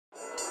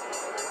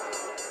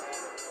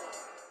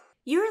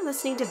You're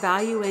listening to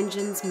Value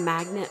Engine's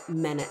Magnet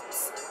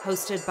Minutes,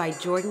 hosted by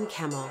Jordan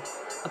Kimmel,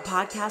 a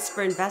podcast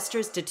for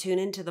investors to tune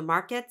into the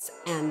markets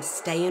and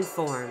stay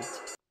informed.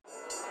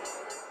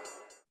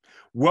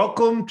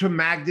 Welcome to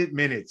Magnet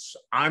Minutes.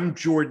 I'm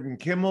Jordan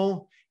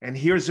Kimmel, and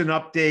here's an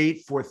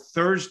update for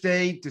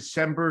Thursday,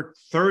 December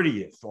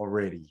 30th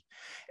already.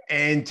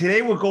 And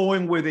today we're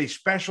going with a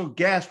special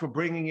guest. We're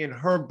bringing in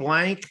Herb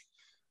Blank,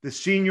 the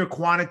Senior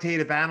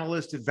Quantitative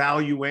Analyst at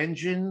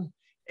ValuEngine,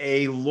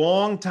 a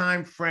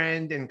longtime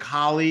friend and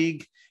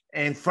colleague,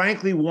 and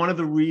frankly, one of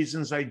the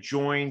reasons I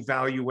joined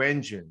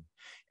ValuEngine.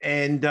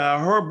 And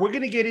Herb, we're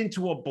going to get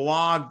into a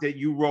blog that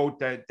you wrote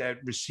that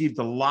received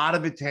a lot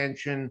of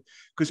attention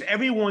because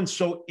everyone's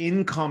so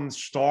income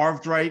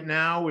starved right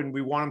now, and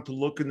we want them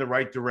to look in the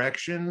right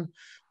direction.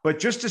 But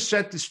just to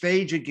set the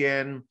stage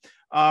again,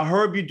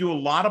 Herb, you do a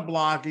lot of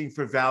blogging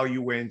for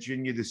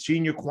ValuEngine. You're the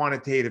Senior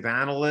Quantitative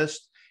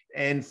Analyst.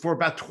 And for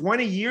about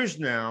 20 years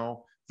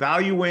now,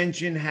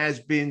 ValuEngine has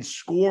been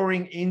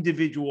scoring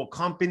individual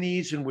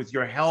companies and with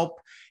your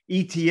help,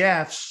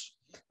 ETFs.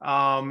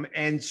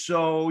 And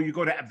so you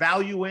go to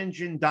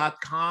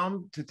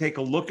valueengine.com to take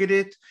a look at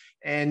it.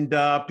 And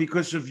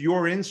because of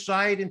your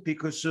insight and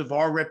because of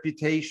our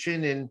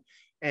reputation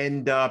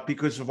and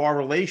because of our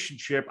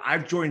relationship,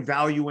 I've joined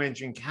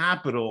ValuEngine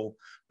Capital,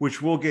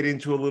 which we'll get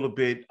into a little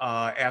bit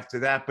after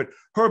that. But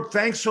Herb,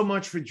 thanks so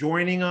much for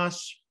joining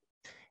us.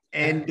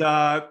 And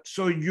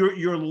so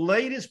your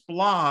latest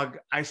blog,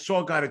 I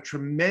saw, got a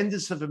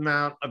tremendous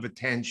amount of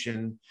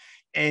attention.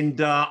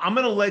 And I'm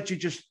going to let you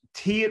just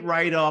tee it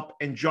right up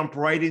and jump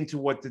right into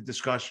what the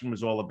discussion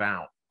was all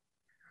about.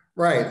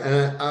 Right.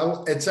 And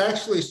it's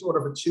actually sort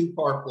of a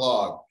two-part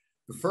blog.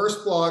 The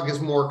first blog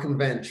is more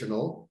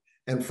conventional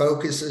and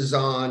focuses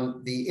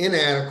on the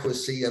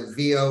inadequacy of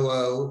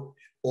VOO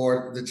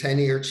or the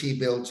 10-year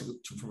T-bill to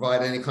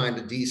provide any kind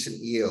of decent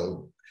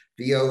yield.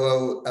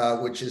 VOO,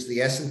 which is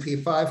the S&P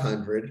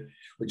 500,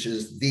 which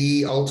is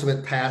the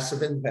ultimate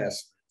passive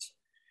investment,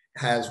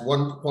 has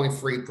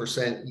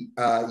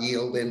 1.3%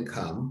 yield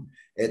income.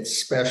 Its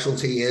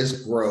specialty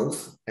is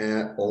growth,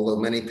 although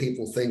many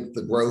people think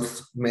the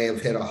growth may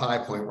have hit a high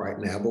point right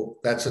now, but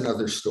that's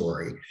another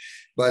story.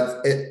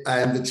 But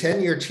and the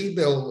 10-year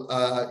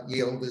T-bill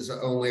yield is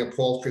only a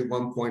paltry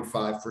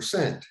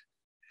 1.5%.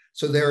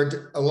 So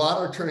a lot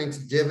are turning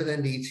to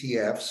dividend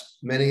ETFs,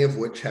 many of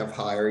which have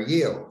higher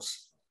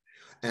yields.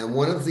 And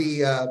one of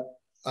the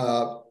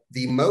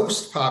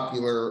most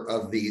popular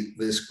of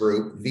this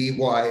group,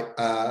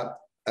 VYD,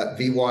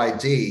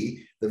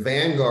 the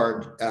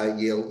Vanguard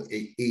Yield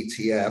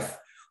ETF,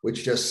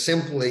 which just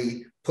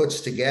simply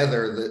puts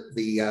together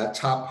the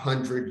top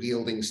 100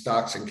 yielding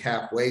stocks and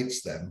cap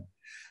weights them,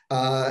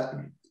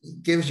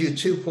 gives you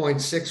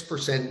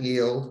 2.6%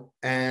 yield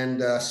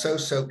and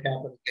so-so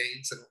capital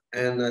gains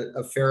and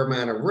a fair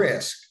amount of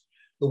risk.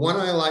 The one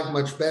I like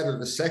much better,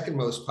 the second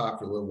most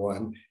popular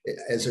one,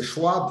 is a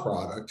Schwab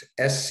product,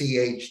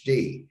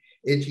 SCHD.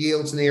 It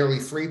yields nearly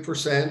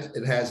 3%.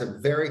 It has a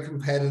very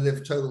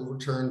competitive total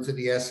return to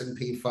the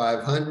S&P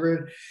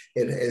 500.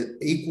 It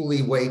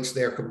equally weights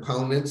their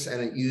components,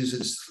 and it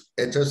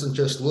doesn't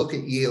just look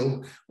at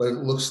yield, but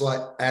it looks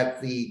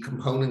at the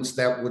components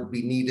that would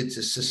be needed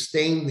to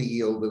sustain the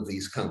yield of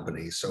these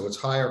companies. So it's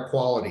higher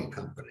quality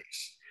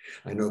companies.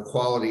 I know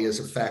quality is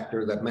a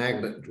factor that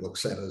Magnet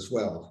looks at as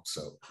well.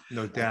 So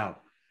no doubt.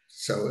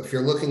 So if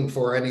you're looking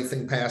for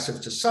anything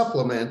passive to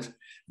supplement,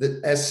 the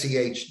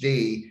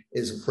SCHD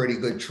is a pretty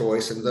good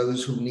choice. And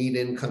those who need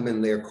income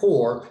in their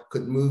core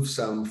could move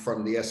some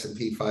from the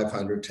S&P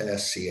 500 to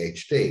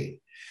SCHD.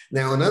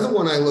 Now, another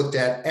one I looked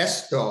at,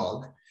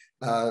 SDOG,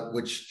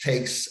 which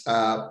has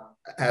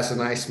a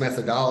nice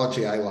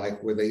methodology I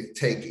like, where they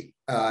take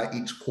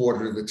each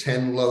quarter the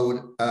 10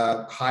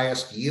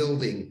 highest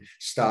yielding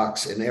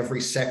stocks in every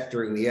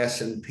sector in the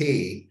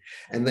S&P,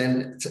 and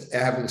then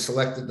having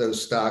selected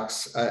those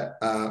stocks,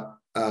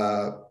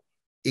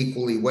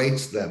 equally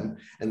weights them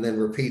and then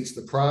repeats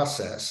the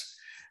process,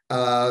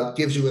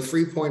 gives you a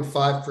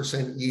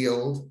 3.5%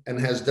 yield and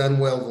has done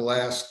well the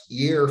last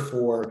year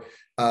for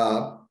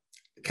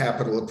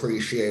capital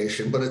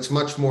appreciation, but it's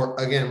much more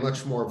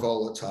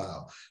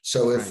volatile.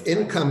 So if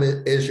income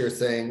is your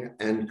thing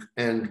and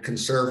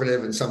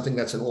conservative and something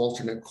that's an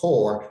alternate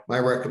core, my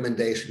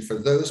recommendation for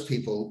those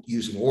people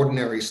using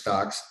ordinary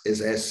stocks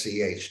is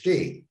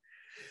SCHD.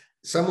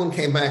 Someone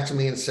came back to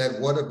me and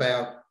said, what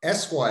about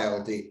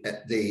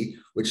SYLD,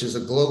 which is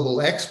a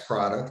global X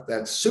product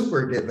that's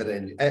super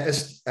dividend,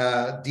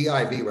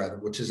 DIV rather,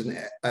 which is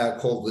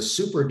called the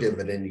super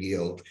dividend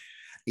yield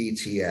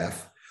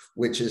ETF,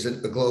 which is a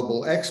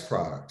global X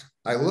product.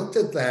 I looked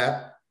at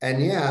that,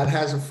 and yeah, it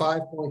has a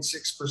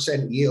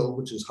 5.6% yield,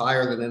 which is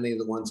higher than any of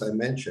the ones I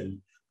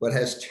mentioned, but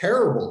has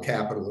terrible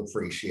capital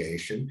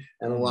appreciation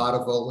and a lot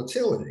of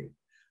volatility.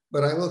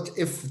 But I looked,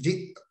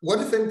 what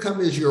if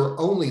income is your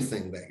only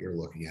thing that you're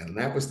looking at? And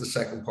that was the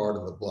second part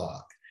of the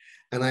blog.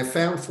 And I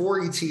found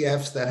 4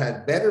 ETFs that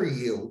had better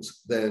yields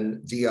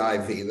than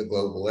DIV, the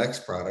global X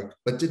product,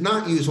 but did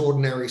not use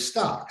ordinary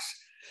stocks.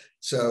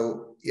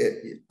 So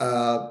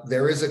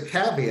there is a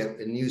caveat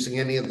in using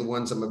any of the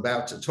ones I'm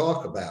about to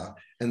talk about,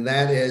 and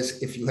that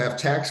is if you have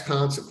tax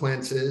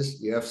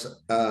consequences, you have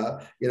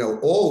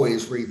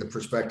always read the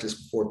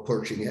prospectus before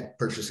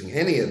purchasing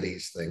any of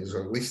these things,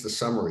 or at least the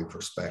summary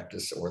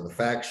prospectus or the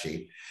fact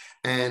sheet.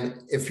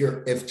 And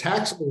if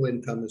taxable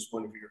income is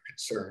one of your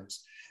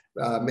concerns,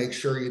 make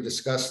sure you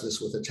discuss this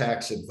with a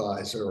tax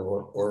advisor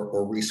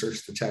or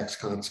research the tax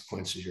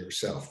consequences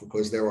yourself,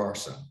 because there are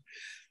some.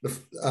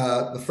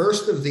 The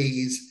first of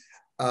these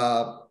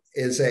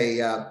is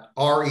a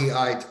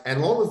REI,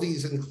 and all of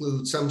these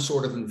include some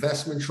sort of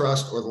investment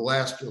trust, or the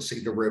last you'll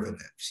see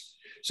derivatives.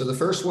 So the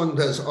first one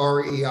does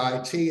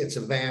REIT. It's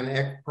a Van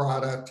Eck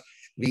product,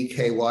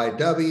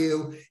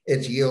 VKYW.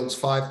 It yields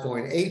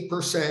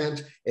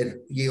 5.8%. It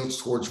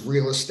yields towards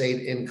real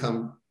estate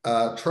income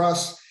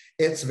trusts.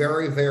 It's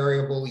very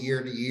variable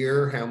year to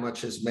year, how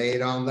much is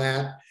made on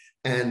that.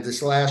 And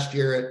this last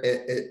year,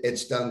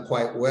 it's done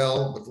quite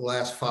well, but the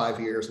last 5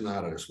 years,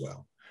 not as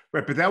well.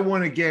 Right, but that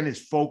one, again, is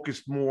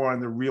focused more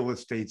on the real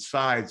estate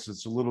side, so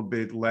it's a little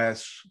bit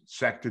less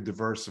sector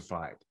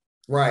diversified.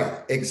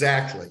 Right,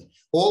 exactly.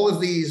 All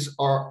of these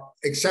are,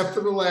 except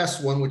for the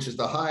last one, which is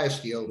the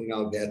highest yielding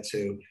I'll get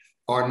to,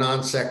 are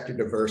non-sector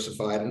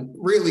diversified. And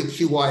really,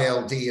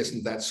 QYLD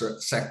isn't that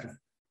sector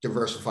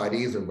diversified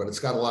either, but it's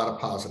got a lot of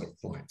positive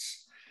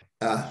points.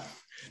 The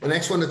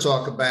next one to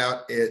talk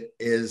about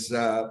is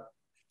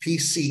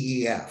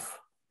PCEF.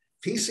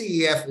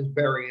 PCEF is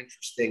very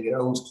interesting. It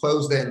owns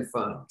closed-end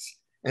funds,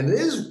 and it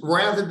is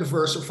rather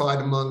diversified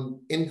among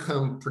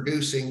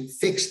income-producing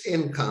fixed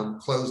income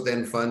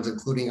closed-end funds,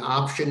 including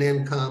option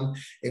income,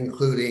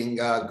 including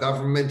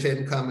government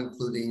income,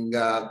 including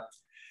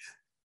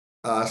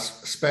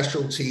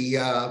specialty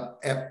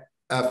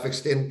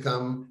fixed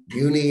income,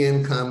 muni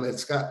income.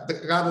 It's got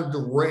an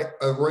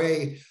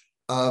array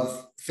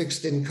of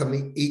fixed income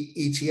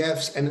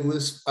ETFs, and it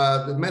was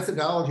the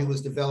methodology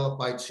was developed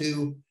by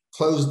two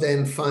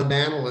closed-end fund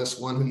analysts,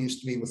 one who used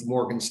to be with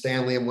Morgan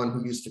Stanley and one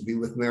who used to be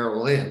with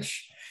Merrill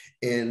Lynch,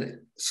 in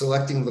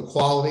selecting the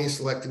quality,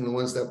 selecting the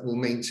ones that will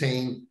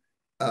maintain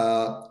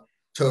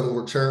total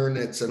return.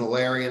 It's an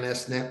Alarian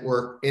S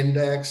network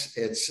index.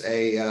 It's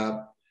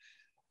a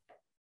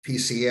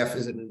PCF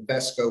is an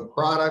Invesco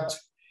product.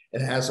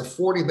 It has a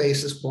 40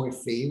 basis point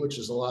fee, which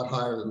is a lot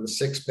higher than the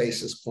 6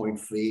 basis point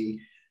fee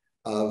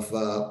of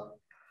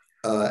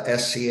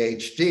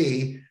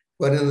SCHD.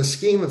 But in the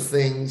scheme of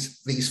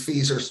things, these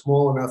fees are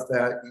small enough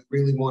that you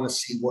really want to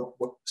see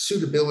what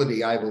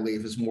suitability, I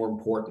believe, is more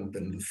important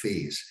than the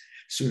fees,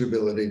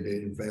 suitability to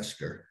the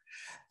investor.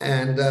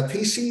 And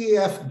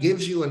PCEF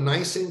gives you a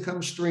nice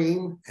income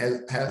stream,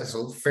 has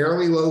a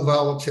fairly low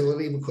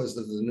volatility because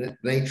of the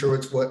nature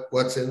of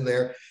what's in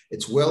there.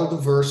 It's well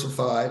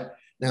diversified.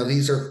 Now,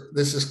 this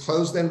is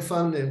closed-end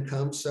fund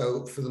income,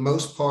 so for the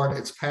most part,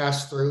 it's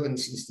passed through, and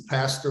since the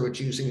pass-through, it's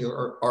using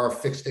our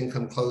fixed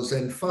income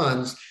closed-end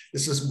funds.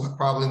 This is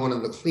probably one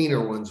of the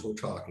cleaner ones we're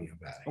talking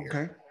about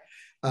here.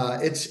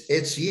 Okay.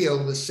 Its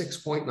yield is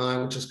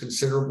 6.9, which is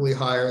considerably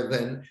higher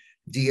than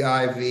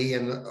DIV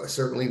and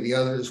certainly the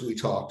others we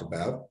talked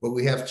about, but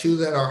we have two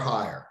that are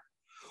higher.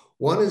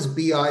 One is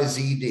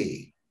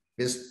BIZD.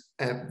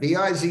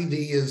 BIZD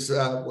is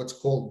what's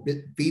called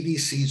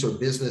BDCs, or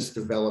business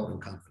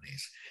development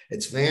companies.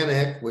 It's Van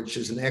Eck, which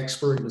is an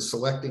expert in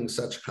selecting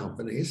such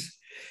companies.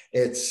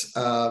 It's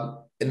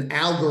an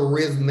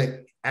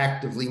algorithmic,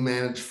 actively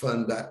managed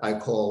fund, I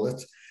call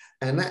it.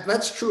 And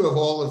that's true of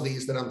all of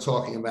these that I'm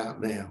talking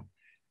about now.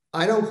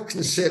 I don't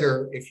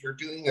consider, if you're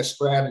doing a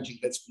strategy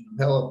that's been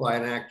developed by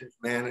an active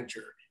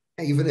manager,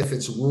 even if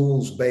it's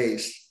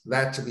rules-based,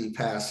 that to be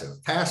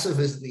passive. Passive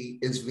is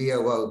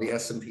VOO, the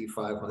S&P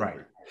 500.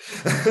 Right.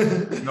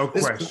 No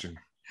question.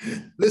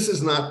 This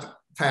is not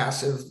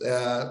passive.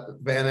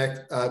 Van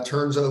Eck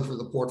turns over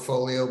the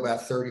portfolio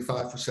about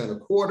 35% a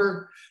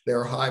quarter. There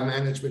are high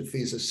management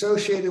fees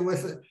associated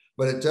with it,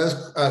 but it does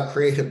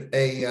create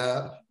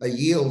a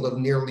yield of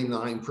nearly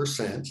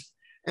 9%.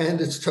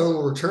 And its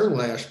total return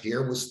last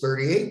year was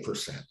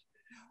 38%.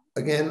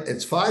 Again,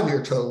 its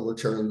 5-year total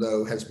return,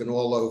 though, has been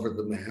all over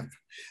the map,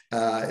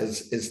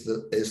 is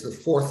the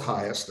fourth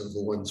highest of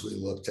the ones we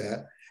looked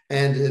at.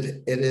 And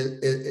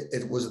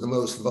it was the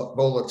most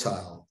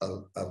volatile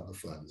of the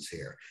funds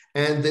here.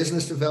 And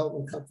business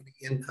development company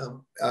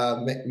income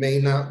may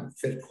not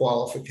fit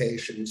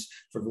qualifications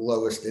for the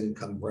lowest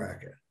income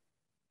bracket.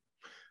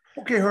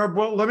 Okay, Herb.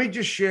 Well, let me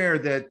just share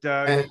that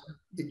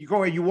you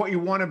go ahead. You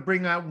want to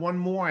bring out one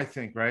more, I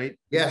think, right?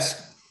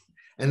 Yes.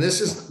 And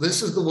this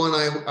is the one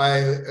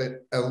I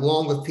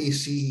along with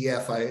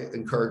PCEF, I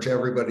encourage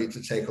everybody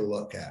to take a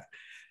look at.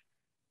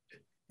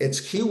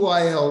 It's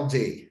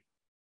QYLD.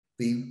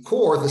 The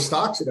core, the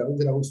stocks it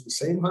owns the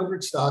same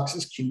 100 stocks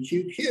as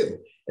QQQ.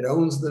 It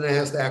owns the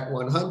NASDAQ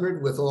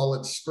 100 with all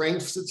its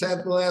strengths it's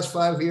had the last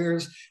 5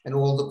 years and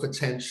all the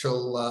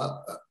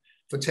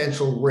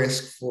potential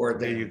risk for it.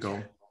 There you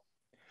go.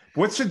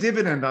 What's the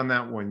dividend on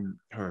that one,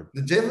 Herb?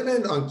 The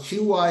dividend on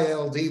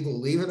QYLD,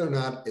 believe it or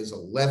not, is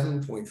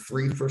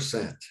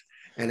 11.3%.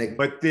 And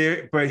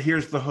but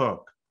here's the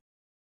hook.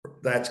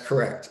 That's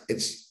correct.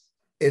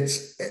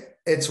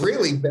 It's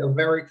really a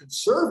very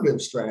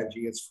conservative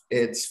strategy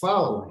it's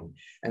following,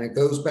 and it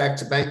goes back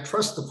to bank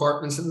trust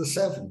departments in the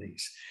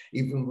 70s,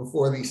 even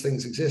before these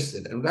things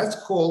existed, and that's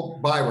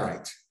called buy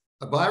right.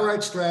 A buy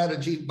right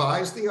strategy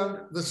buys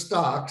the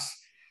stocks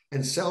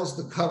and sells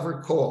the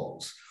covered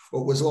calls.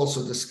 What was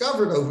also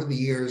discovered over the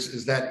years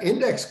is that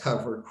index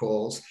covered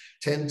calls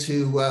tend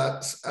to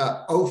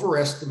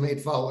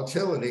overestimate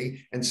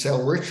volatility and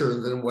sell richer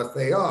than what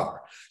they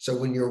are. So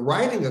when you're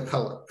writing a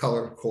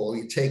colored call,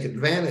 you take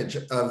advantage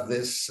of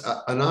this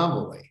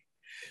anomaly.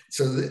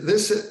 So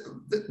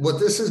what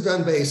this has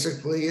done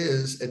basically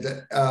is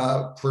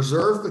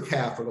preserve the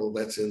capital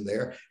that's in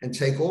there and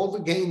take all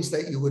the gains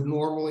that you would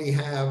normally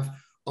have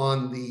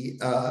on the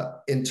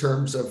in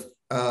terms of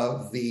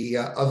the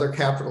other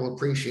capital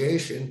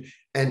appreciation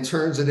and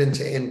turns it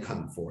into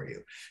income for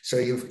you. So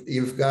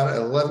you've got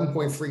an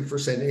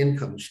 11.3%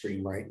 income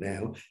stream right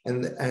now,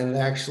 and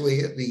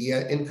actually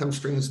the income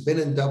stream has been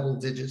in double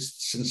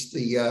digits since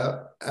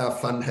the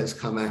fund has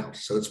come out.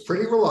 So it's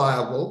pretty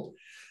reliable.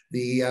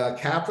 The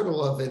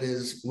capital of it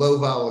is low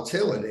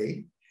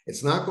volatility.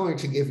 It's not going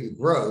to give you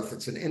growth.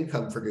 It's an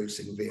income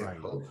producing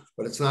vehicle, right,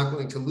 but it's not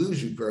going to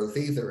lose you growth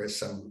either, as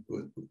some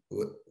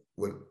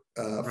would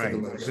right.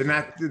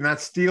 They're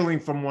not stealing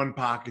from one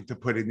pocket to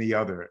put in the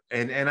other.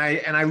 And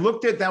I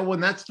looked at that one.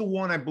 That's the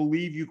one I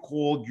believe you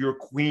called your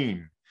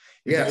queen.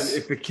 Yes.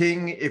 If the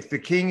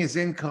king is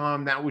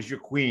income, that was your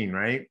queen,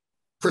 right?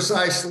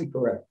 Precisely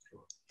correct.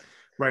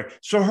 Right.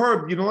 So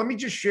Herb, let me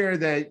just share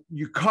that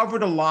you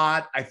covered a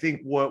lot. I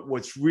think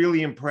what's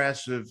really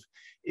impressive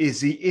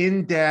is the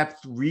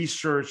in-depth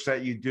research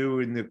that you do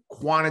and the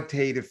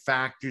quantitative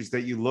factors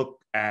that you look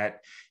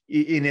at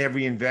in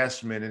every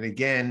investment. And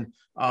again,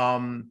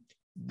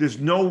 there's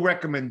no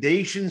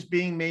recommendations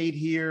being made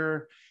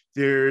here.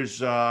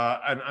 There's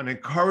an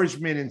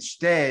encouragement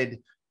instead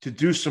to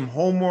do some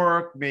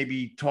homework,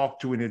 maybe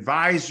talk to an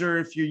advisor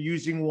if you're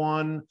using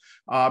one,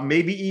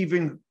 maybe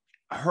even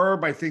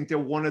Herb, I think that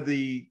one of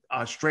the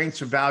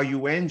strengths of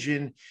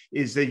ValuEngine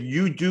is that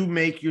you do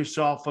make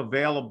yourself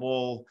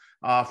available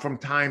from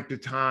time to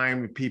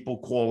time when people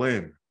call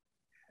in.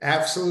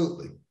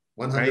 Absolutely,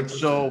 100%. Right?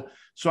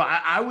 So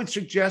I would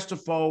suggest to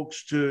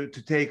folks to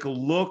take a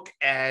look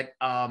at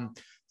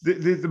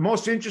the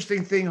most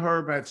interesting thing,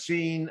 Herb, I've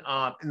seen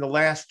in the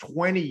last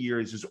 20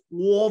 years is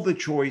all the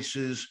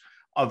choices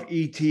of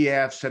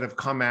ETFs that have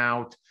come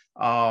out.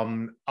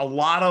 A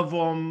lot of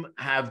them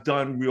have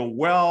done real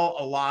well.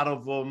 A lot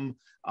of them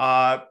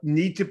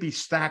need to be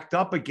stacked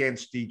up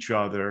against each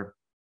other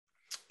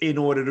in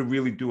order to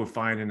really do a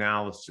fine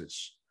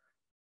analysis.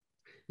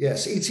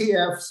 Yes,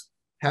 ETFs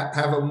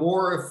have a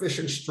more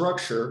efficient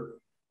structure.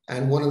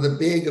 And one of the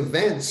big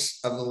events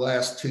of the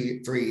last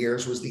 3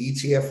 years was the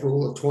ETF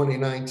rule of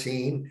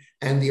 2019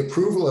 and the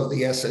approval of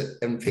the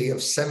S&P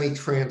of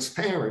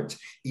semi-transparent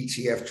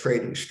ETF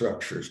trading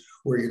structures,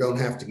 where you don't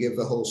have to give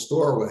the whole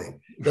store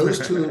away. Those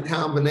two in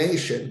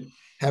combination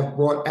have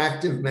brought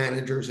active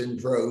managers in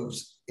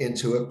droves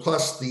into it,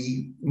 plus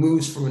the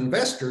moves from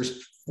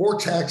investors for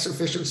tax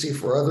efficiency,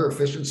 for other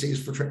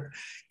efficiencies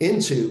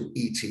into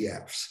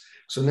ETFs.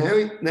 So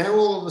now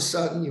all of a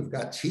sudden you've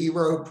got T.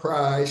 Rowe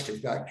Price,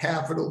 you've got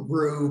Capital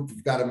Group,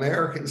 you've got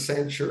American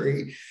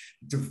Century,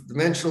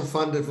 Dimensional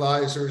Fund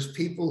Advisors,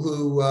 people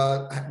who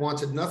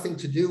wanted nothing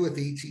to do with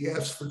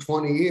ETFs for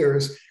 20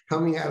 years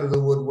coming out of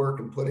the woodwork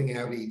and putting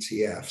out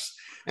ETFs.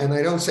 And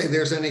I don't say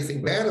there's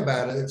anything bad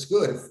about it. It's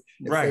good.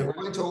 If they're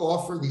going to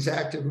offer these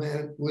actively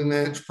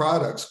managed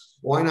products,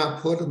 why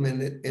not put them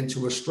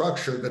into a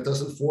structure that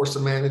doesn't force a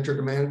manager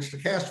to manage the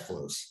cash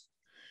flows?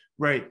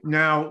 Right.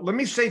 Now, let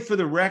me say for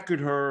the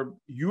record, Herb,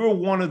 you were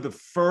one of the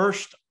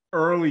first,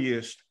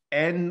 earliest,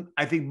 and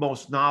I think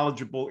most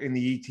knowledgeable in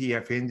the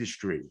ETF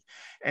industry.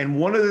 And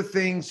one of the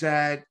things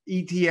that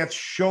ETFs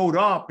showed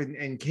up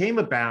and came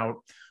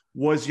about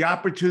was the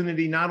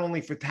opportunity not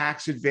only for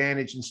tax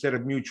advantage instead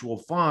of mutual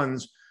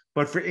funds,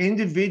 but for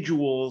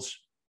individuals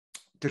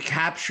to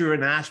capture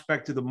an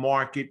aspect of the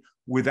market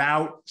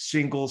without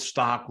single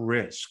stock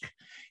risk.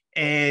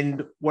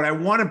 And what I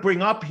want to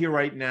bring up here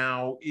right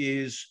now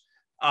is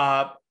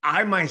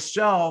I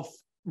myself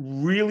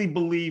really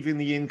believe in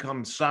the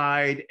income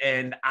side,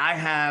 and I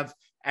have,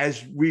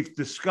 as we've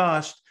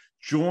discussed,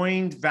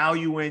 joined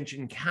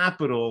ValuEngine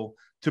Capital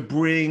to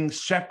bring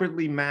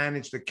separately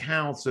managed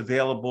accounts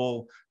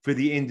available for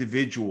the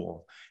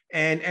individual.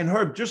 And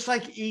Herb, just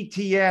like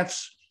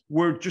ETFs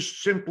were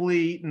just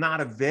simply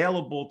not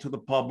available to the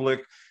public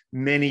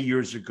many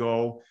years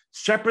ago,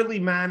 separately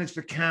managed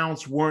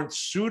accounts weren't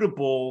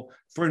suitable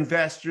for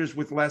investors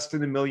with less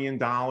than $1 million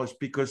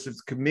because of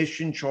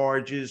commission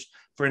charges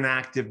for an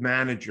active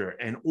manager.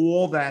 And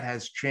all that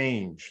has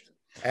changed.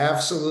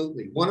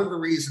 Absolutely. One of the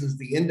reasons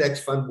the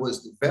index fund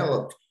was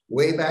developed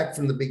way back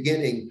from the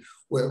beginning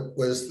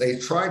was they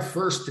tried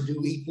first to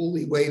do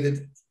equally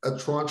weighted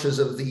tranches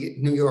of the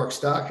New York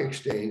Stock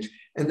Exchange,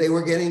 and they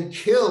were getting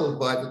killed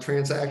by the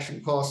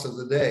transaction costs of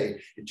the day.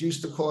 It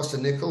used to cost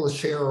a nickel a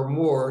share or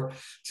more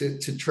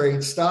to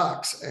trade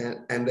stocks,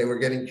 and they were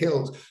getting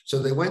killed. So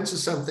they went to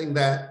something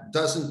that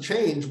doesn't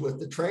change with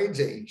the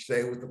trades each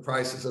day with the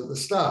prices of the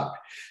stock.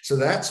 So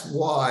that's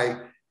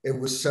why it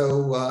was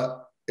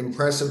so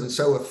impressive and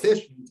so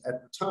efficient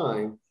at the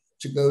time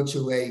to go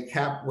to a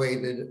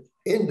cap-weighted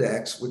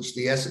index, which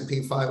the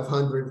S&P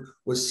 500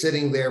 was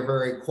sitting there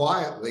very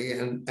quietly,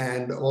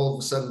 and all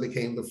of a sudden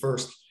became the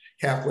first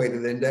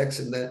cap-weighted index,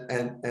 and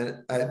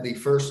the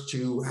first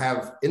to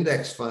have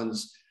index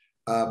funds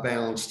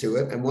balance to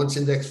it. And once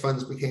index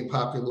funds became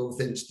popular with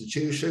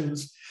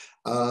institutions,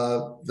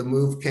 the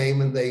move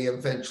came, and they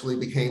eventually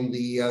became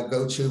the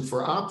go-to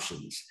for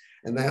options.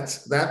 And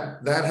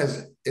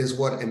that is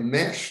what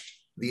enmeshed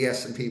the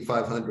S&P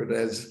 500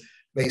 as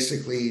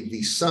basically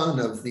the son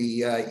of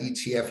the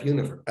ETF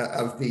universe,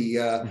 of the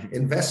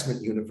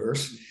investment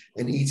universe.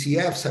 And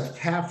ETFs have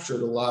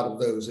captured a lot of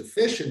those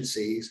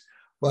efficiencies,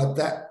 but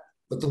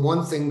the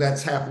one thing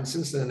that's happened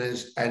since then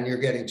is, and you're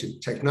getting to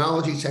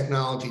technology.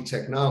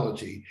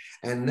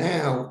 And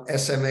now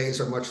SMAs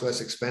are much less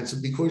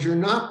expensive because you're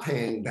not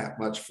paying that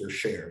much for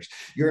shares.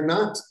 You're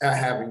not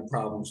having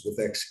problems with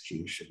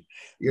execution.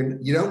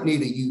 You don't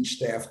need a huge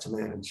staff to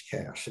manage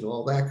cash and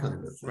all that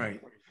kind of thing.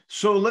 Right.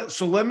 So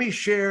let me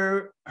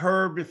share,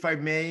 Herb, if I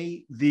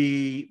may,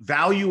 the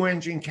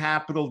ValuEngine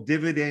Capital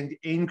Dividend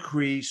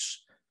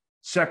Increase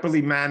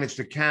separately managed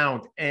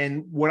account.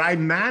 And what I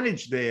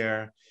manage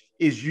there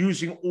is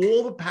using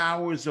all the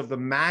powers of the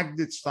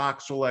magnet stock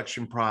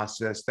selection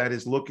process that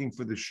is looking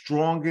for the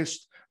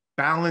strongest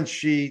balance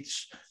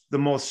sheets, the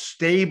most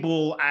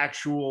stable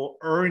actual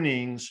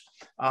earnings.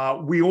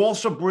 We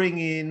also bring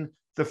in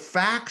the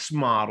FACS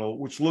model,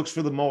 which looks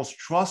for the most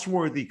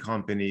trustworthy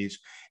companies.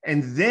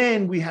 And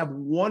then we have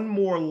one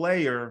more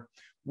layer,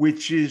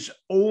 which is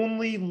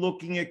only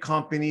looking at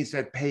companies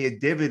that pay a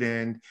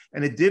dividend,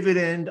 and a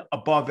dividend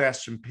above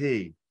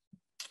S&P.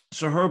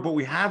 So Herb, what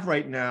we have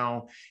right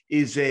now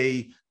is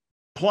a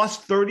plus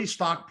 30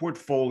 stock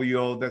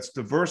portfolio that's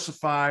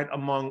diversified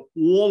among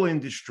all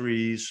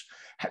industries.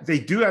 They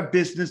do have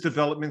business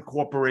development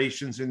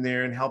corporations in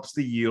there and helps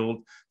the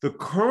yield. The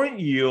current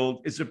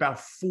yield is about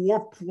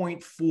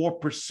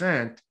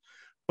 4.4%.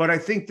 But I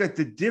think that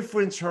the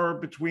difference,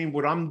 Herb, between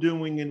what I'm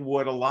doing and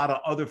what a lot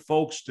of other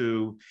folks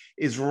do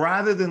is,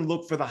 rather than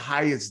look for the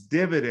highest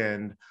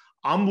dividend,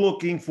 I'm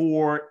looking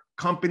for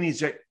companies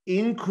that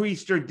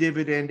increase their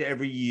dividend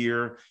every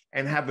year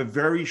and have a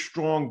very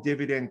strong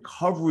dividend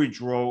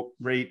coverage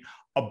rate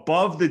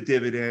above the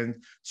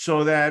dividend,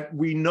 so that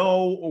we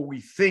know, or we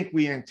think,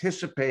 we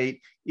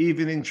anticipate,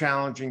 even in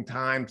challenging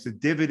times, the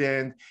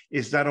dividend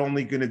is not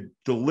only going to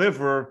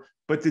deliver,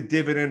 but the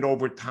dividend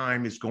over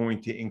time is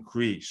going to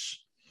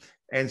increase.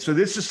 And so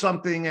this is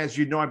something, as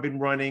you know, I've been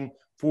running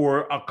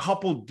for a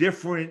couple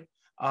different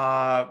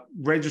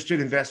registered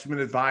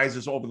investment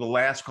advisors over the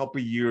last couple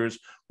of years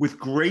with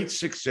great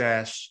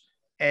success.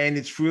 And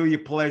it's really a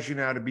pleasure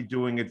now to be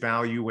doing at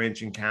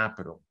ValuEngine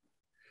Capital.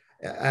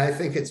 I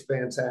think it's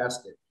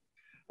fantastic.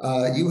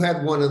 You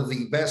had one of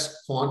the best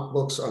quant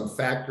books on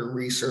factor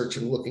research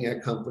and looking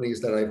at companies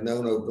that I've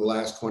known over the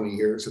last 20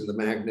 years, in the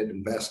Magnet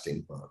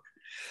Investing book.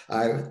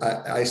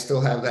 I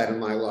still have that in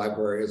my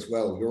library as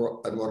well,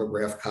 an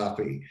autographed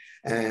copy.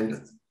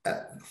 And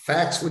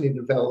facts, when you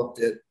developed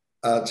it,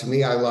 to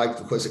me, I liked,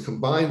 because it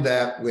combined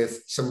that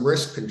with some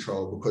risk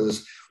control.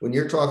 Because when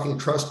you're talking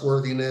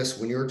trustworthiness,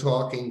 when you're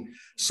talking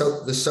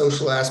the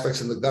social aspects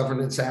and the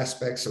governance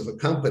aspects of a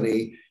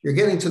company, you're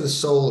getting to the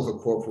soul of a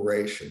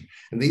corporation.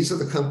 And these are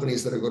the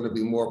companies that are going to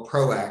be more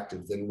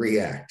proactive than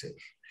reactive.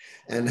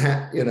 And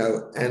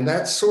and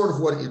that's sort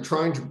of what you're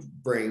trying to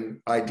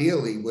bring,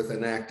 ideally, with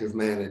an active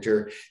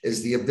manager,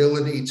 is the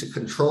ability to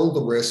control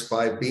the risk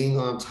by being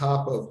on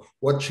top of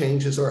what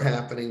changes are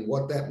happening,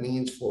 what that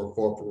means for a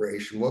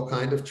corporation, what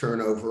kind of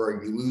turnover,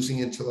 are you losing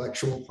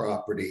intellectual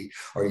property,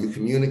 are you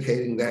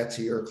communicating that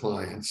to your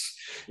clients?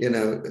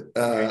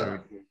 I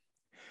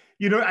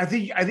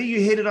think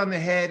you hit it on the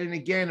head. And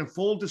again, in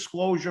full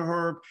disclosure,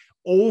 Herb,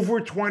 over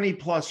 20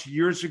 plus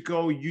years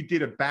ago, you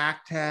did a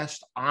back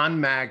test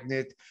on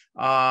Magnet.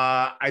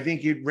 I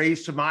think it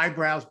raised some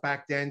eyebrows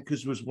back then,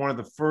 because it was one of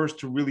the first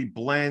to really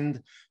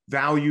blend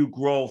value,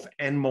 growth,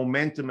 and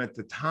momentum at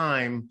the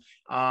time.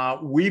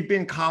 We've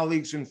been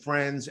colleagues and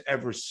friends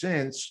ever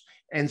since.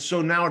 And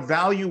so now at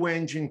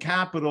ValuEngine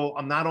Capital,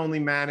 I'm not only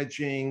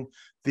managing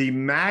the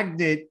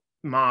Magnet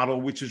model,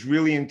 which is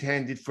really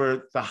intended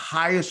for the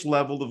highest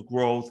level of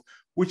growth,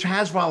 which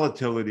has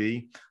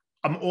volatility.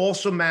 I'm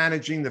also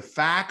managing the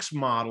FACS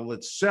model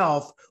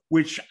itself,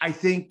 which I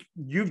think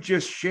you've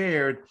just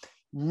shared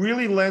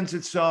really lends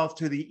itself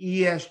to the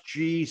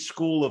ESG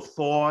school of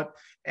thought,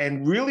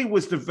 and really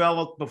was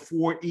developed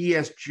before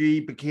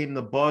ESG became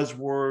the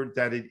buzzword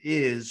that it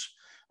is.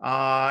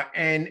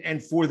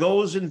 And for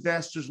those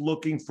investors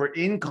looking for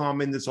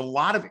income, and there's a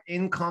lot of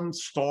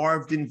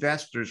income-starved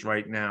investors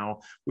right now,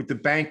 with the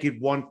bank at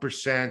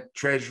 1%,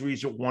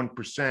 treasuries at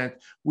 1%,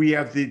 we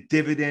have the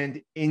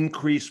dividend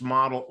increase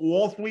model.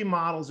 All three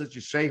models, as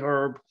you say,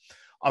 Herb,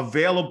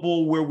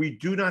 available where we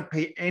do not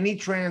pay any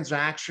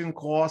transaction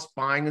costs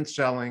buying and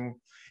selling.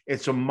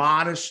 It's a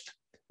modest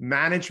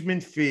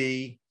management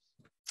fee,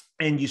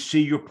 and you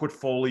see your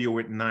portfolio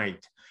at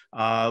night.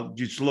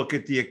 Just look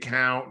at the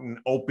account and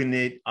open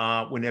it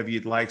whenever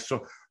you'd like.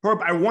 So,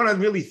 Herb, I want to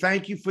really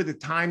thank you for the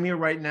time here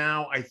right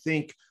now. I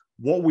think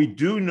what we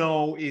do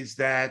know is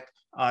that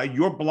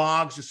your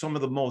blogs are some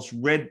of the most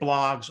read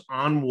blogs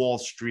on Wall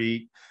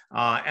Street.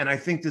 And I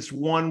think this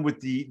one with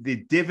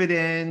the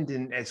dividend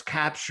and has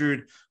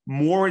captured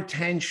more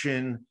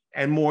attention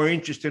and more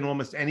interest in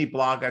almost any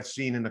blog I've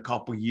seen in a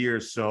couple of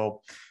years.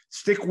 So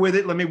stick with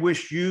it. Let me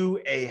wish you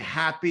a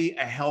happy,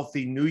 a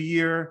healthy new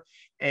year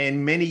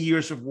and many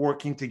years of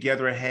working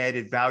together ahead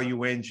at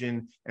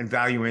ValuEngine and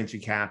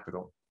ValuEngine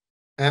Capital.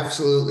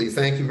 Absolutely.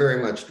 Thank you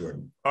very much,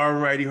 Jordan. All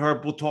righty,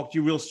 Herb. We'll talk to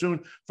you real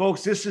soon.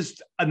 Folks, this is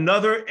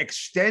another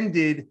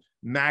extended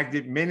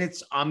Magnet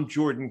Minutes. I'm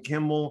Jordan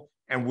Kimmel,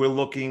 and we're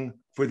looking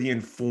for the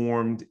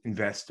informed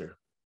investor.